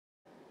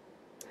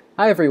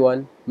Hi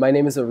everyone, my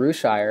name is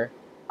Arush Iyer.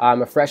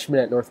 I'm a freshman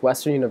at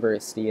Northwestern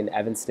University in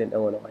Evanston,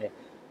 Illinois,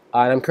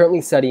 and I'm currently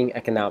studying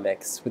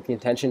economics with the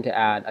intention to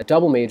add a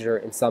double major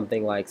in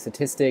something like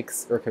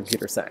statistics or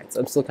computer science.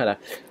 I'm still kind of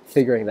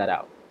figuring that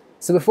out.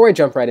 So before I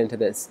jump right into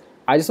this,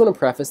 I just want to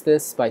preface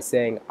this by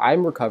saying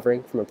I'm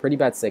recovering from a pretty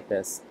bad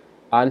sickness.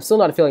 I'm still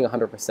not feeling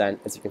 100%,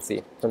 as you can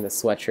see from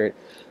this sweatshirt.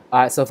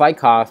 So if I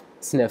cough,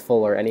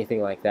 sniffle, or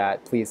anything like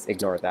that, please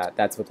ignore that.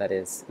 That's what that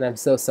is, and I'm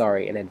so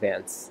sorry in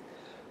advance.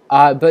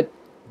 But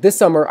this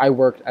summer, I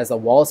worked as a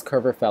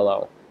Wallace-Carver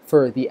Fellow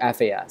for the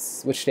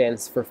FAS, which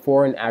stands for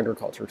Foreign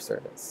Agriculture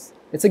Service.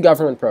 It's a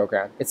government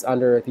program. It's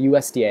under the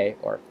USDA,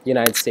 or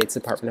United States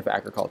Department of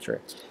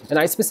Agriculture. And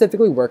I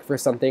specifically worked for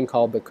something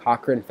called the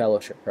Cochrane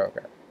Fellowship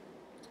Program.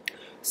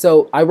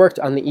 So I worked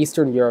on the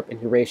Eastern Europe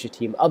and Eurasia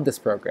team of this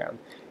program.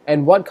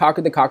 And what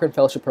the Cochrane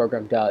Fellowship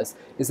Program does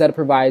is that it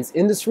provides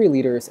industry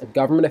leaders and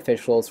government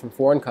officials from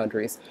foreign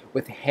countries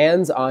with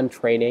hands-on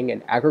training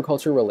in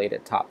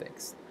agriculture-related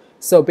topics.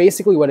 So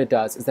basically what it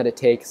does is that it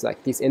takes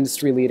like these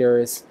industry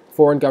leaders,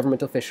 foreign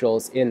government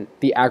officials in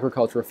the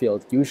agriculture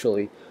field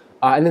usually,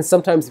 and then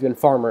sometimes even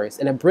farmers,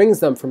 and it brings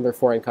them from their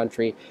foreign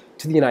country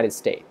to the United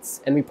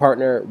States. And we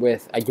partner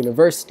with a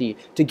university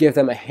to give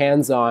them a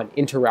hands-on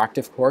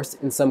interactive course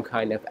in some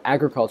kind of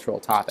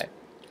agricultural topic.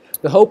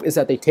 The hope is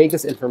that they take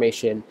this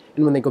information,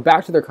 and when they go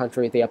back to their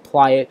country, they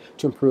apply it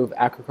to improve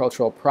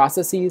agricultural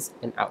processes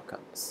and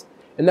outcomes.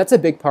 And that's a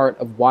big part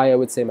of why I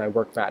would say my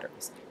work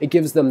matters. It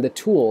gives them the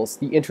tools,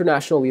 the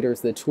international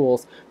leaders, the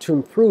tools to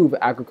improve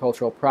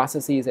agricultural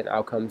processes and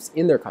outcomes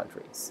in their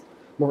countries.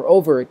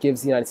 Moreover, it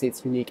gives the United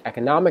States unique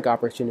economic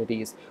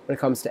opportunities when it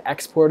comes to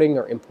exporting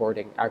or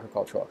importing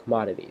agricultural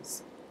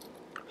commodities.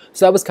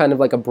 So that was kind of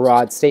like a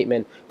broad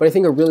statement, but I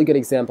think a really good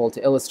example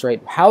to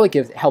illustrate how it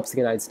helps the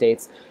United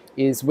States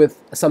is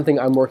with something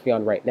I'm working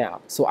on right now.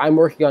 So I'm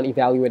working on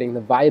evaluating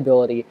the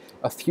viability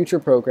of future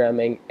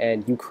programming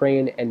in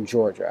Ukraine and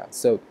Georgia.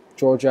 So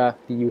Georgia,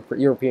 the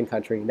European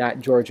country, not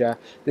Georgia,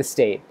 the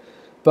state.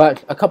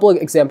 But a couple of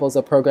examples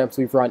of programs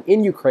we've run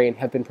in Ukraine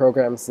have been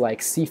programs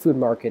like seafood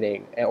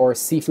marketing or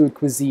seafood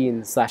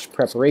cuisine /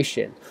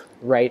 preparation,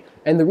 right?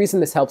 And the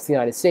reason this helps the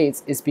United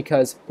States is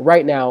because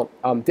right now,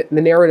 the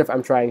narrative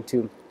I'm trying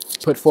to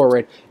put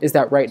forward is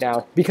that right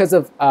now, because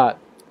of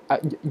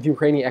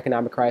Ukrainian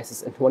economic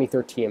crisis in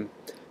 2013,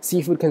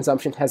 seafood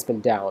consumption has been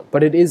down,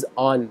 but it is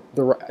on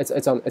the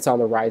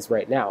rise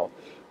right now,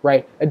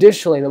 right?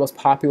 Additionally, the most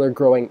popular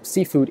growing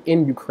seafood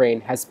in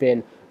Ukraine has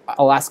been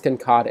Alaskan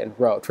cod and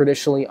roe,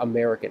 traditionally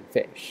American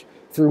fish.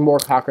 Through more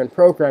Cochrane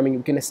programming,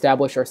 we can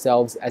establish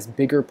ourselves as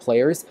bigger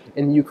players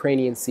in the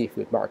Ukrainian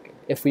seafood market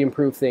if we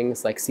improve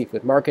things like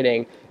seafood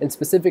marketing and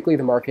specifically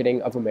the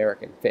marketing of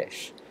American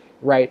fish.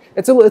 Right?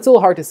 It's a little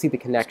hard to see the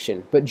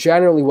connection, but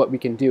generally what we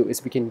can do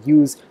is we can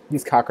use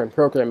these Cochrane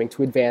programming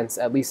to advance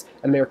at least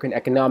American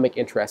economic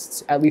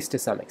interests, at least to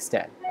some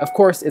extent. Of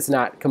course, it's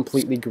not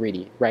completely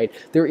greedy, right?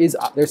 There's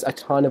a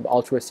ton of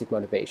altruistic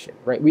motivation,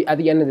 right? At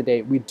the end of the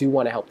day, we do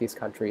want to help these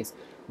countries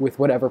with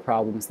whatever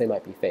problems they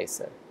might be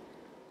facing.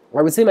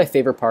 I would say my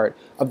favorite part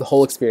of the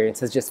whole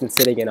experience has just been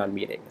sitting in on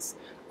meetings.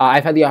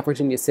 I've had the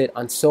opportunity to sit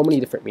on so many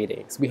different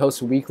meetings. We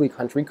host weekly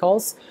country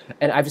calls,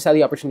 and I've just had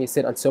the opportunity to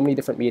sit on so many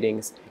different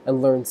meetings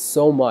and learn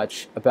so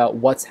much about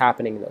what's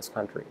happening in those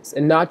countries.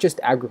 And not just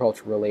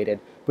agriculture related,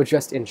 but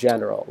just in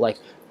general, like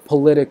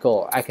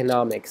political,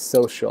 economic,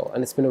 social,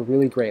 and it's been a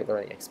really great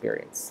learning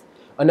experience.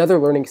 Another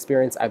learning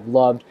experience I've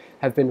loved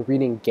have been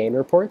reading gain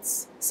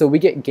reports. So we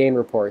get gain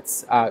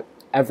reports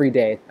every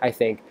day, I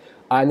think.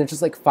 And they're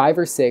just like 5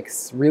 or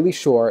 6 really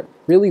short,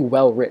 really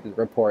well-written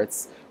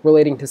reports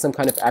relating to some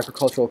kind of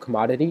agricultural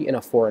commodity in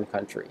a foreign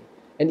country.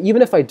 And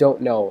even if I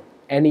don't know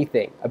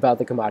anything about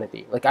the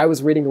commodity, like I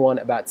was reading one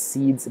about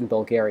seeds in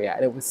Bulgaria,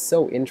 and it was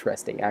so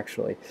interesting,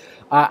 actually.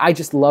 I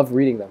just love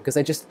reading them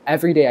because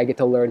every day I get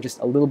to learn just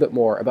a little bit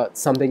more about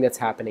something that's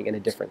happening in a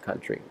different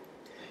country.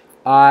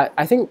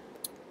 I think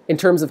in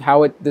terms of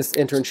how this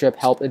internship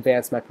helped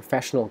advance my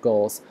professional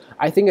goals,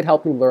 I think it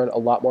helped me learn a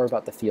lot more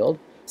about the field.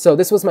 So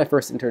this was my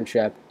first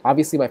internship,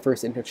 obviously my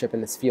first internship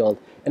in this field,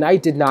 and I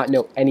did not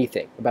know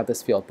anything about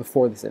this field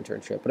before this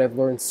internship, but I've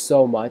learned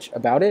so much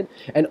about it,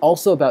 and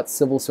also about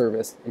civil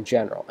service in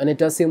general, and it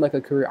does seem like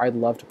a career I'd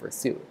love to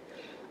pursue.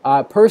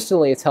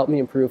 Personally, it's helped me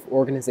improve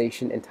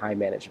organization and time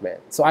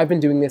management. So I've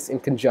been doing this in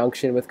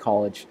conjunction with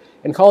college,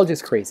 and college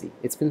is crazy.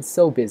 It's been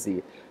so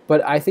busy,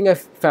 but I think I've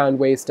found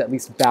ways to at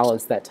least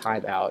balance that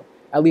time out,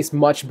 at least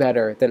much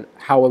better than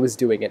how I was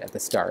doing it at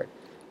the start.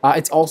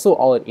 It's also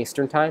all in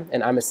Eastern time,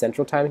 and I'm a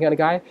Central time kind of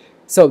guy,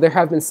 so there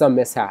have been some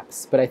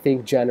mishaps, but I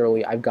think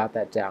generally I've got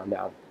that down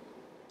now.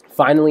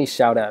 Finally,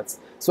 shoutouts.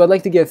 So I'd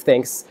like to give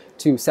thanks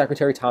to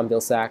Secretary Tom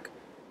Vilsack,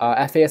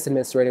 FAS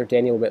Administrator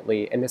Daniel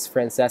Whitley, and Ms.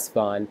 Frances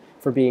Vaughn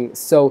for being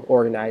so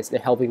organized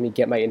and helping me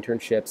get my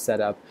internship set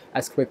up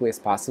as quickly as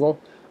possible.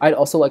 I'd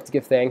also like to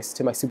give thanks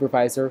to my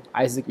supervisor,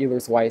 Isaac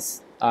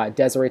Ehlers-Weiss,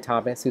 Desiree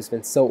Thomas, who's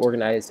been so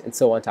organized and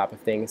so on top of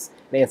things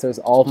and answers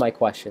all of my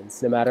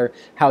questions, no matter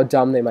how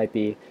dumb they might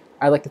be.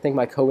 I'd like to thank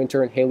my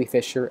co-intern Haley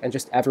Fisher and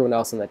just everyone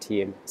else on the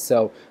team.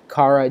 So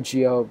Kara,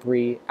 Gio,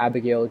 Bree,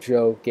 Abigail,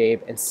 Joe,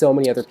 Gabe, and so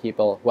many other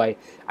people who I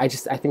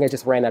think I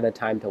just ran out of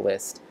time to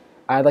list.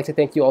 I'd like to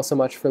thank you all so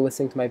much for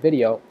listening to my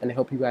video, and I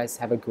hope you guys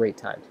have a great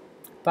time.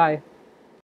 Bye.